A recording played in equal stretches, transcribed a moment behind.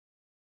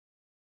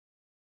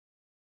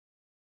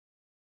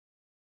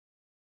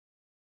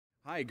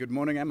Hi, good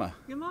morning, Emma.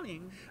 Good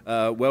morning.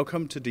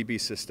 Welcome to DB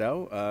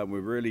Systel. We're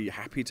really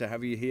happy to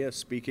have you here,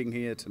 speaking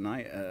here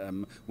tonight at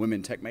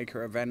Women Tech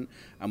Maker event,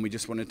 and we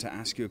just wanted to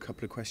ask you a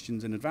couple of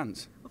questions in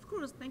advance. Of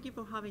course, thank you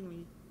for having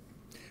me.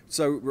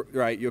 So,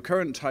 right, your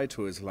current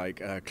title is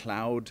like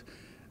Cloud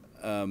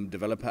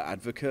Developer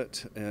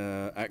Advocate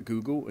at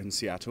Google in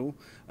Seattle,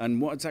 and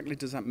what exactly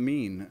does that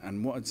mean,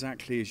 and what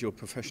exactly is your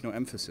professional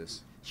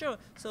emphasis? Sure.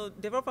 So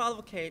developer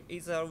advocate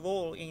is a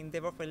role in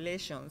developer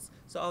relations.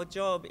 So our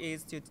job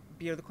is to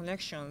build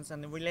connections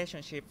and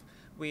relationship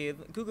with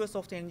Google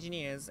software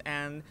engineers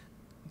and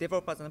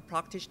developers and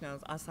practitioners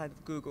outside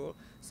of Google.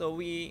 So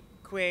we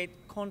create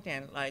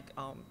content like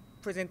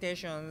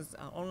presentations,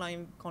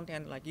 online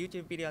content like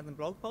YouTube videos and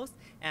blog posts,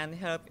 and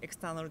help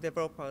external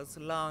developers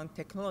learn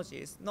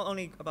technologies, not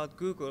only about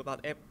Google,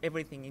 but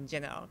everything in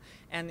general.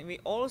 And we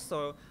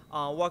also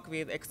work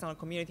with external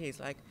communities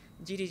like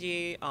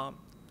GDG,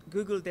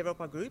 Google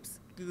developer groups,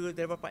 Google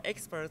developer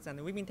experts, and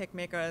women tech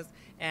makers,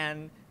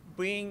 and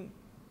bring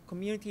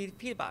community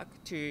feedback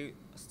to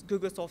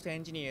Google software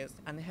engineers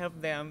and help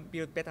them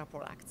build better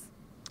products.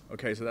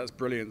 Okay, so that's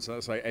brilliant. So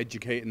that's like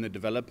educating the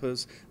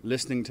developers,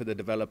 listening to the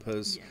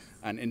developers, Yes.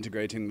 and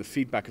integrating the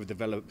feedback of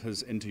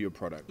developers into your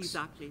products.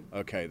 Exactly.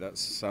 Okay, that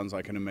sounds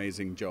like an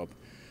amazing job.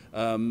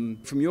 From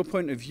your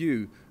point of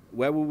view,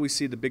 where will we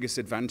see the biggest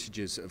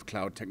advantages of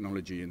cloud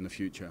technology in the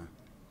future?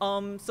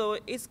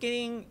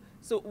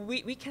 So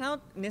we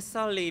cannot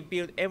necessarily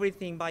build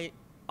everything by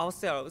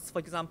ourselves. For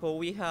example,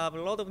 we have a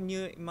lot of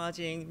new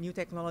emerging new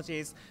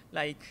technologies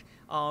like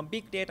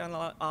big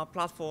data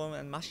platform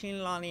and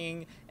machine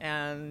learning,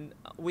 and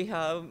we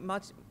have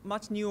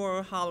much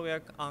newer hardware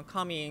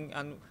coming,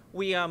 and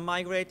we are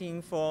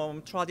migrating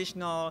from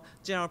traditional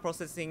general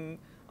processing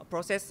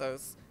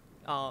processors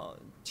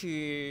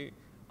to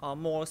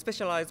more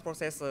specialized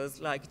processors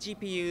like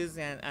GPUs,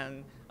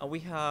 and we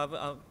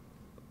have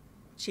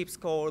chips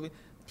called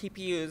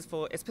TPUs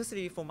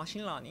especially for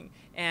machine learning.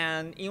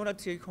 And in order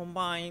to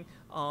combine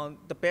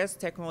the best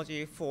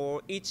technology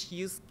for each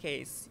use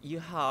case you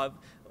have,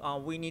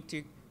 we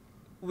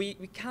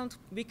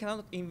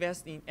cannot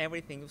invest in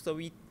everything. So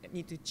we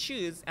need to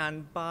choose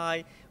and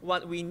buy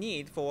what we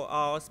need for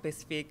our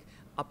specific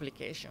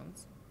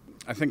applications.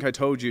 I think I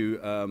told you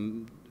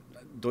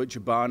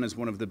Deutsche Bahn is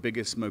one of the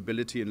biggest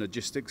mobility and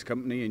logistics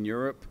company in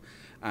Europe,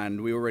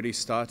 and we already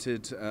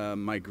started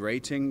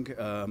migrating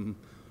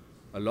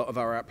a lot of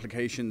our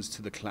applications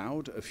to the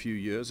cloud a few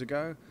years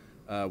ago.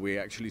 We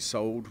actually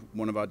sold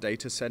one of our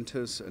data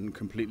centers and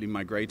completely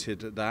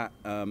migrated that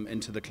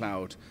into the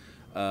cloud.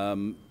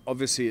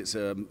 Obviously, it's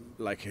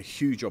like a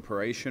huge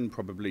operation,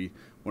 probably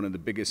one of the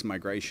biggest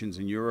migrations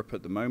in Europe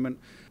at the moment.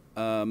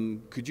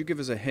 Could you give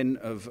us a hint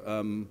of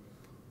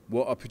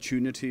what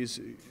opportunities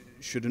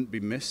shouldn't be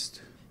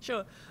missed?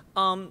 Sure.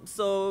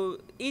 So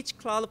each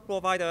cloud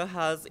provider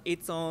has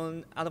its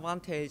own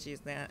advantages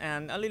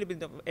and a little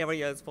bit of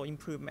areas for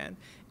improvement.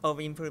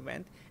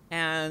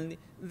 And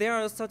there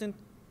are certain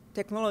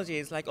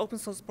technologies like open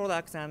source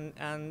products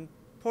and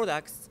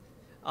products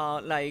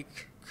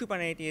like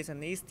Kubernetes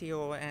and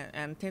Istio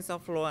and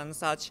TensorFlow and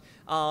such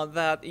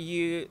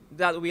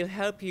that will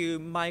help you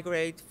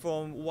migrate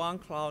from one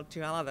cloud to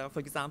another, for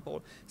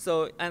example.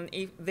 So, and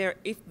if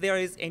there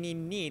is any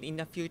need in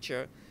the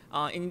future,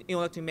 in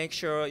order to make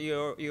sure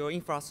your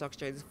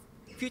infrastructure is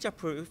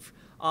future-proof,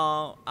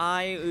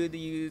 I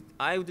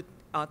would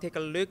take a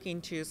look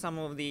into some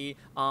of the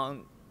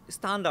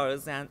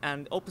standards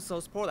and open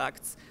source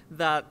products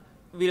that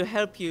will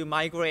help you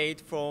migrate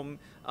from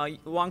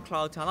one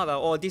cloud to another,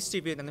 or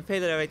distribute and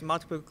federate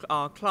multiple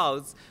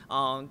clouds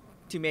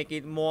to make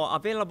it more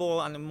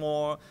available and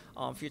more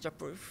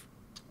future-proof.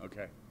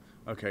 Okay.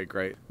 Okay,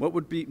 great. What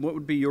would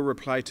be your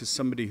reply to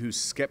somebody who's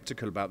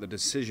skeptical about the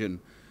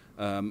decision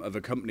of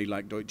a company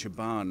like Deutsche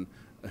Bahn,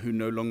 who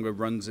no longer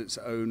runs its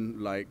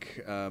own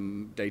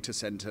data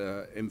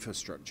center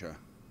infrastructure?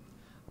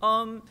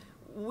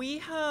 We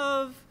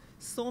have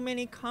so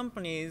many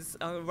companies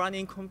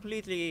running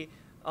completely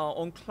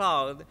on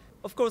cloud.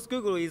 Of course,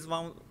 Google is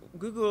one.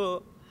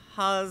 Google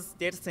has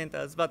data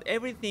centers, but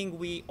everything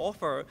we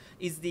offer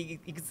is the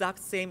exact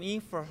same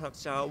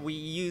infrastructure we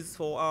use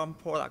for our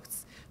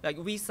products. Like,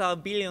 we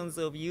serve billions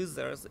of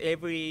users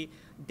every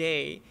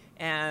day,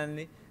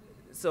 and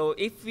so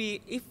if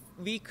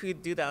we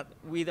could do that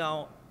with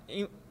our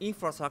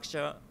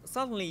infrastructure,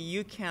 certainly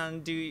you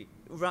can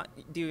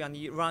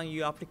run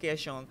your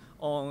application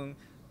on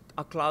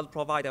a cloud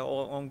provider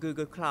or on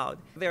Google Cloud.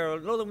 There are a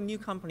lot of new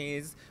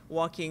companies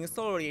working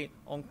solely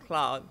on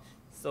cloud.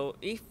 So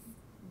if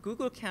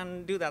Google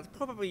can do that,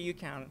 probably you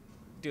can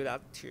do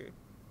that too.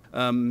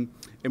 In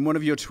one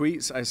of your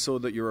tweets, I saw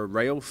that you're a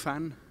rail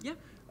fan.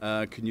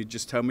 Yeah. Can you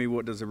just tell me,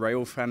 what does a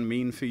rail fan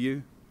mean for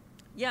you?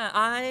 Yeah,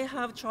 I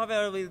have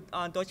traveled with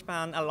Deutsche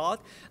Bahn a lot.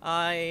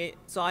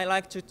 So I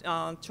like to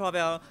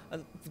travel.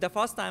 The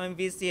first time I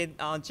visited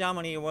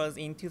Germany was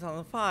in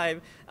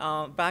 2005.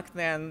 Back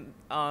then,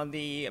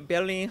 the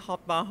Berlin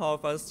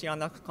Hauptbahnhof was still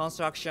under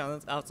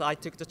construction. So I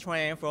took the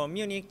train from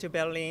Munich to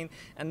Berlin,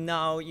 and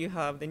now you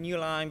have the new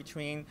line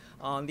between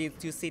these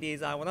two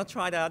cities. I want to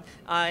try that.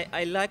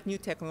 I like new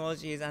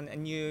technologies and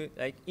new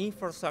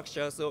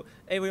infrastructure. So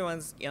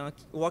everyone's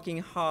working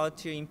hard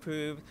to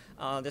improve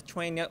the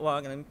train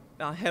network and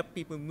help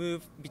people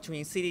move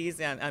between cities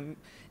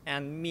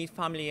and meet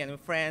family and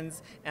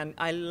friends. And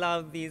I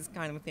love these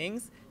kind of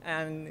things.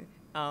 And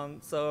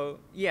so,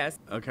 yes.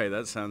 Okay,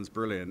 that sounds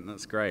brilliant.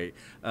 That's great.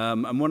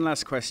 And one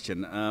last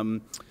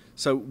question.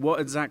 So what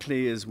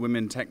exactly is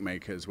Women Tech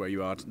Makers, where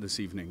you are this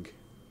evening?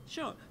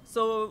 Sure.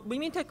 So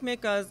Women Tech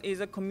Makers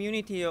is a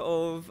community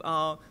of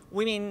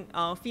women,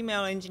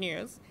 female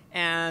engineers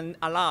and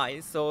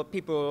allies. So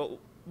people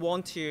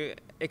want to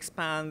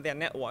expand their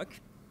network.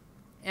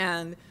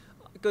 And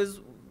because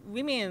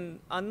women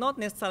are not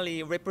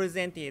necessarily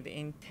represented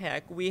in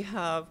tech, we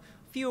have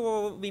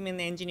fewer women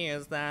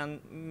engineers than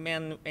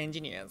men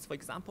engineers, for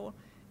example.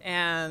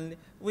 And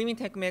Women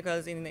Tech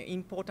Makers is an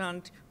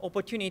important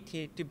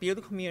opportunity to build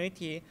a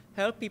community,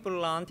 help people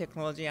learn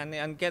technology, and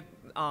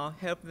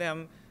help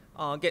them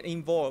get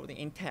involved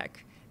in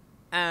tech.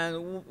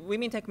 And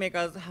Women Tech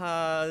Makers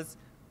has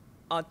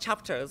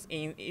chapters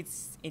in each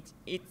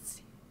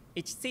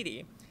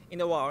city in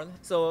the world.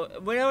 So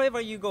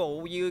wherever you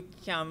go, you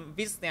can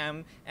visit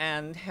them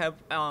and help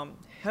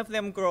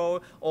them grow,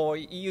 or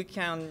you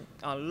can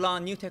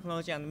learn new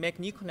technology and make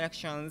new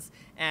connections.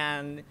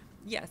 And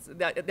yes,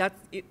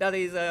 that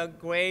is a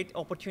great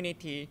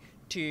opportunity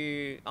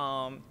to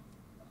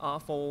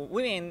for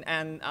women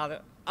and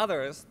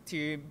others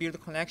to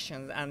build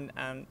connections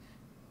and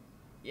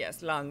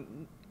yes,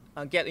 learn,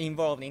 get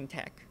involved in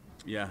tech.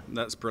 Yeah,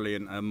 that's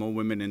brilliant. More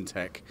women in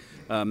tech.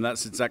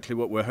 That's exactly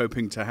what we're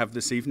hoping to have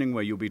this evening,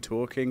 where you'll be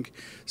talking.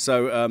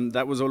 So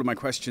that was all of my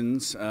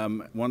questions.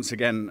 Once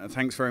again,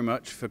 thanks very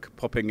much for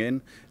popping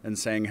in and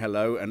saying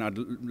hello. And I'd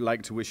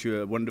like to wish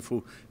you a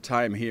wonderful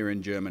time here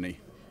in Germany.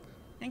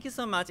 Thank you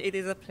so much. It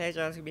is a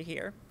pleasure to be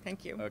here.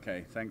 Thank you.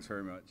 Okay, thanks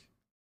very much.